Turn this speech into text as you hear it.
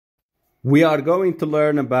We are going to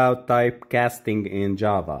learn about typecasting in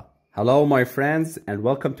Java. Hello my friends and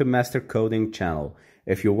welcome to Master Coding channel.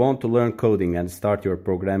 If you want to learn coding and start your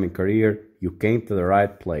programming career, you came to the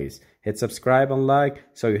right place. Hit subscribe and like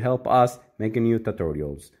so you help us make new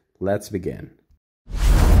tutorials. Let's begin.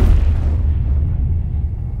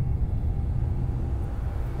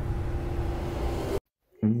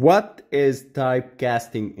 What is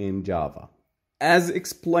typecasting in Java? As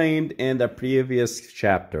explained in the previous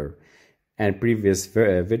chapter and previous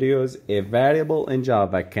videos, a variable in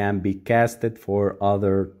Java can be casted for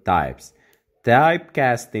other types.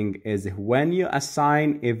 Typecasting is when you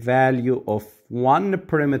assign a value of one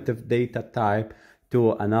primitive data type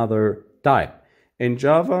to another type. In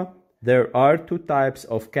Java, there are two types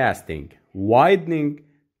of casting: widening,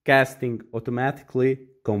 casting automatically,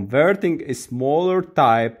 converting a smaller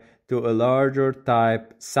type to a larger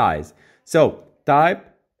type size. So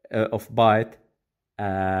type of byte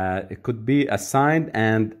it could be assigned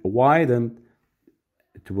and widened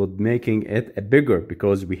toward making it bigger,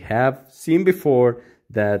 because we have seen before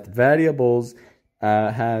that variables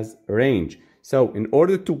has range. So in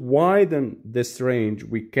order to widen this range,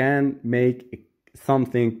 we can make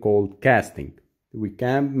something called casting. We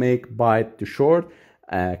can make byte to short,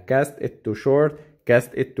 cast it to short, cast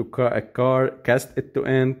it to cast it to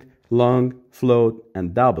int, long, float,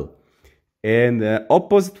 and double. In the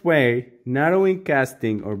opposite way, narrowing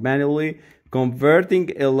casting or manually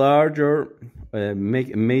converting a larger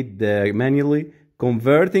manually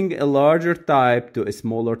converting a larger type to a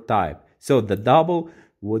smaller type. So the double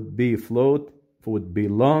would be float, would be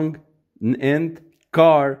long, int,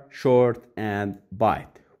 char, short, and byte.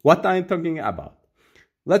 What I'm talking about?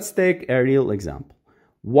 Let's take a real example.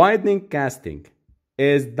 Widening casting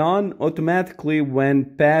is done automatically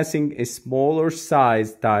when passing a smaller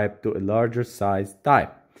size type to a larger size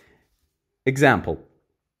type. Example: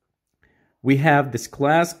 we have this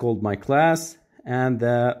class called myClass and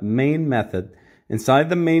the main method. Inside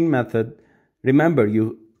the main method, remember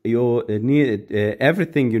you need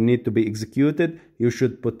everything you need to be executed, you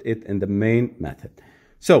should put it in the main method.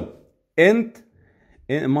 So int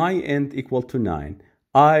my int equal to 9,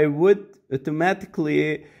 I would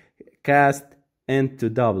automatically cast int to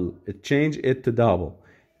double, change it to double.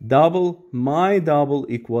 My double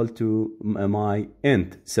equal to my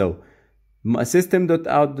int. So my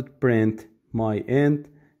system.out.print my int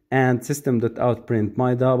and system.out.print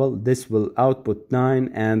my double. This will output 9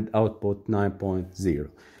 and output 9.0.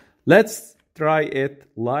 Let's try it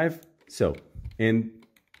live. So in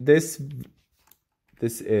this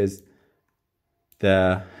is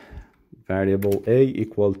the variable a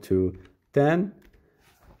equal to 10,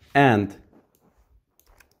 and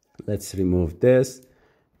let's remove this,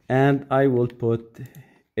 and I will put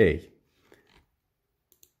a.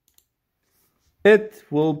 It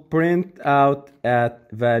will print out at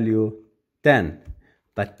value 10.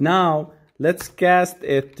 But now let's cast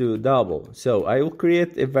it to double. So I will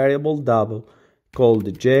create a variable double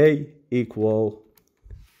called j equal,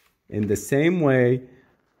 in the same way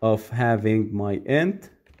of having my int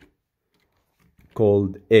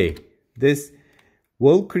called a. This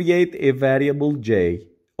will create a variable j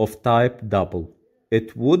of type double.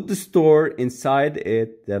 It would store inside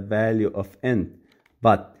it the value of int,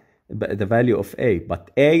 but the value of a,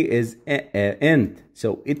 but a is int,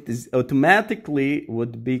 so it is automatically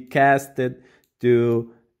would be casted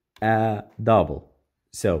to a double.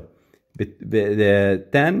 So the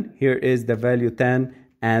 10 here is the value 10,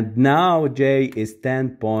 and now j is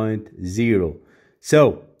 10.0.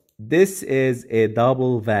 So this is a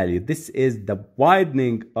double value. This is the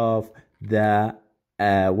widening of the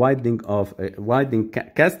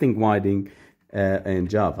casting in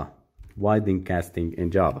Java. Widening casting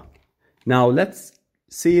in Java. Now let's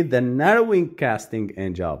see the narrowing casting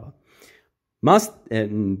in Java.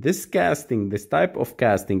 This type of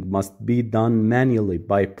casting must be done manually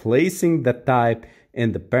by placing the type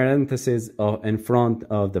in the parentheses in front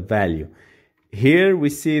of the value. Here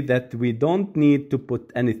we see that we don't need to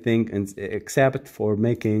put anything except for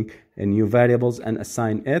making new variables and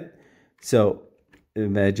assign it. So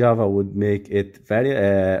Java would make it very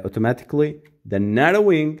automatically. The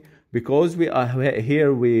narrowing, because we are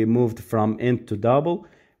here, we moved from int to double.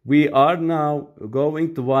 We are now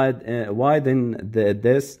going to widen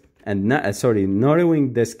this and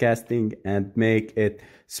narrowing this casting and make it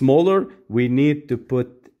smaller. We need to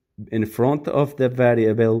put in front of the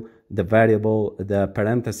variable, the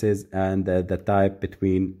parentheses, and the type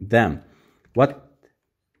between them.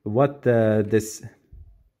 What this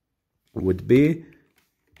would be?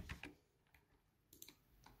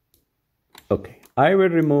 Okay, I will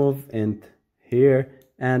remove int here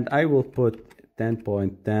and I will put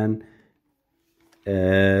 10.10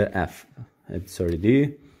 F. Sorry,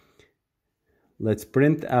 D. Let's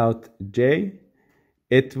print out J.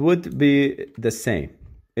 It would be the same.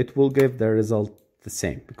 It will give the result the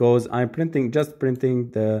same because I'm just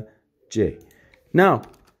printing the J. Now,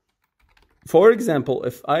 for example,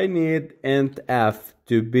 if I need int f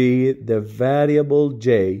to be the variable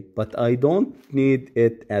j, but I don't need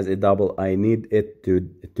it as a double, I need it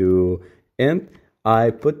to int, I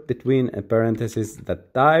put between parentheses the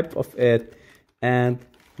type of it, and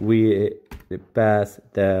we pass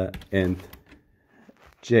the int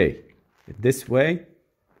j. This way,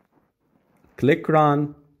 click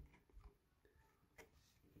run.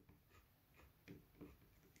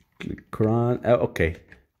 Click run. Okay.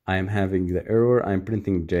 I'm having the error. I'm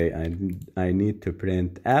printing J. I need to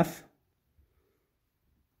print F.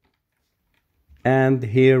 And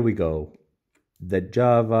here we go. The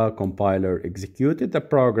Java compiler executed the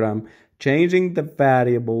program, changing the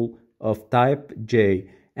variable of type J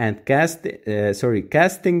and casting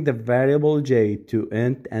the variable J to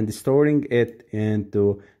int and storing it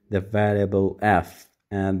into the variable F,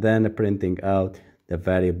 and then printing out the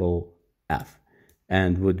variable F,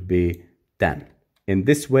 and would be 10. In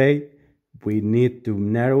this way, we need to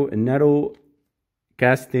narrow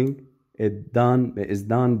casting. It is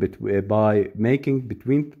done by making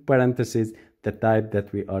between parentheses the type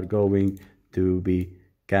that we are going to be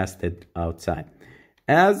casted outside.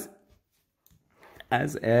 As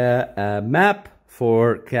a map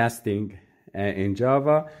for casting in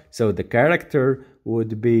Java, so the character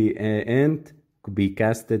would be int, could be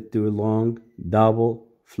casted to long, double,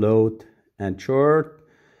 float, and short.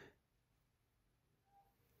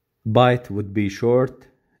 Byte would be short,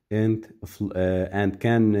 int, and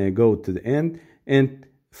can go to the end. Int,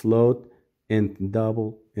 float, int,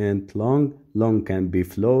 double, int, long. Long can be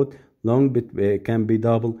float, long bit can be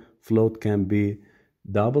double, float can be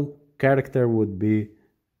double. Character would be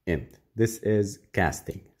int. This is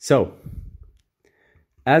casting. So,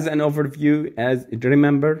 as an overview,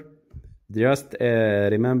 just a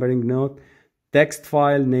remembering note, text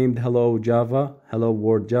file named hello Java, hello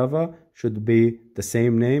world Java, should be the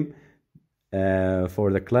same name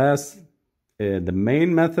for the class. The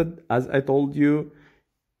main method, as I told you,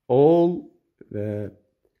 all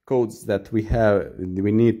codes that we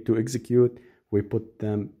need to execute, we put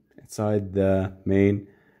them inside the main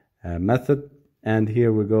method. And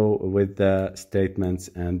here we go with the statements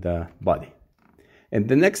and the body. In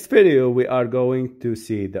the next video, we are going to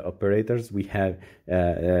see the operators. We have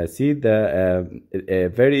a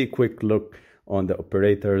very quick look on the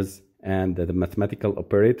operators and the mathematical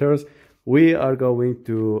operators. We are going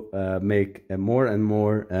to make more and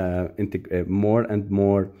more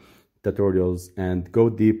tutorials and go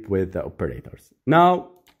deep with the operators. Now,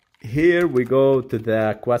 here we go to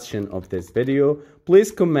the question of this video.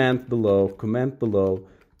 Please comment below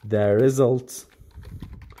the result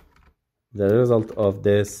of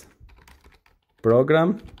this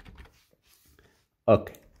program.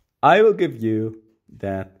 Okay, I will give you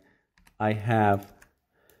that I have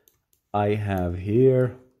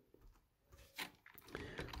here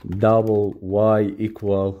double y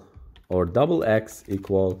equal, or double x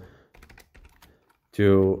equal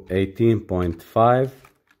to 18.5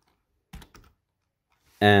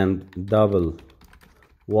 and double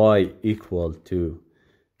y equal to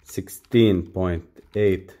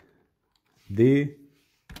 16.8 d.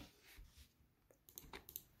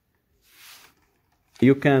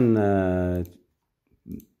 You can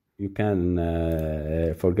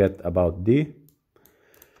forget about d.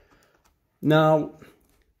 Now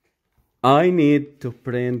I need to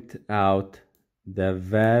print out the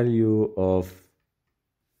value of,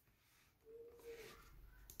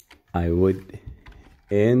 I would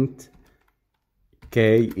int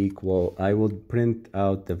k equal, I would print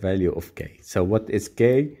out the value of k. So what is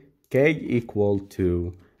k? K equal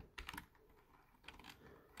to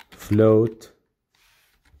float,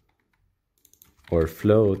 or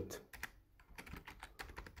float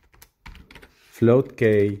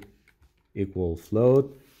k equal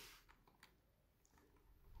float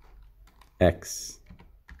x.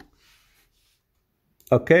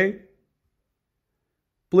 Okay,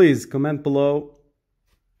 please comment below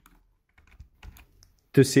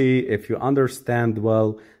to see if you understand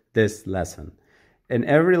well this lesson. In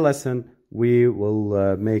every lesson, we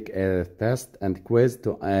will make a test and quiz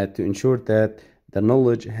to ensure that the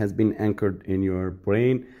knowledge has been anchored in your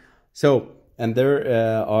brain. So, and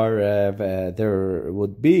there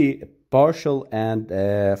would be partial and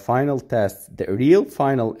final tests. The real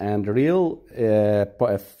final and real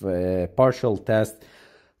partial tests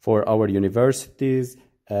for our universities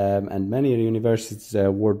and many universities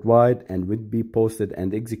worldwide, and will be posted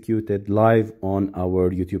and executed live on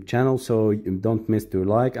our YouTube channel. So you don't miss to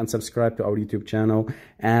like and subscribe to our YouTube channel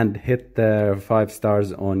and hit 5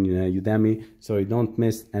 stars on Udemy, so you don't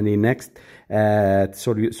miss any next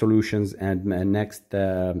solutions and next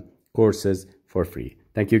courses for free.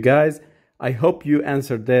 Thank you guys. I hope you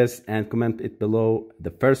answered this and comment it below.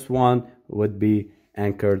 The first one would be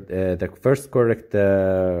anchored. The first correct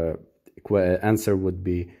answer would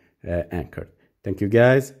be anchored. Thank you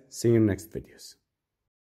guys. See you in next videos.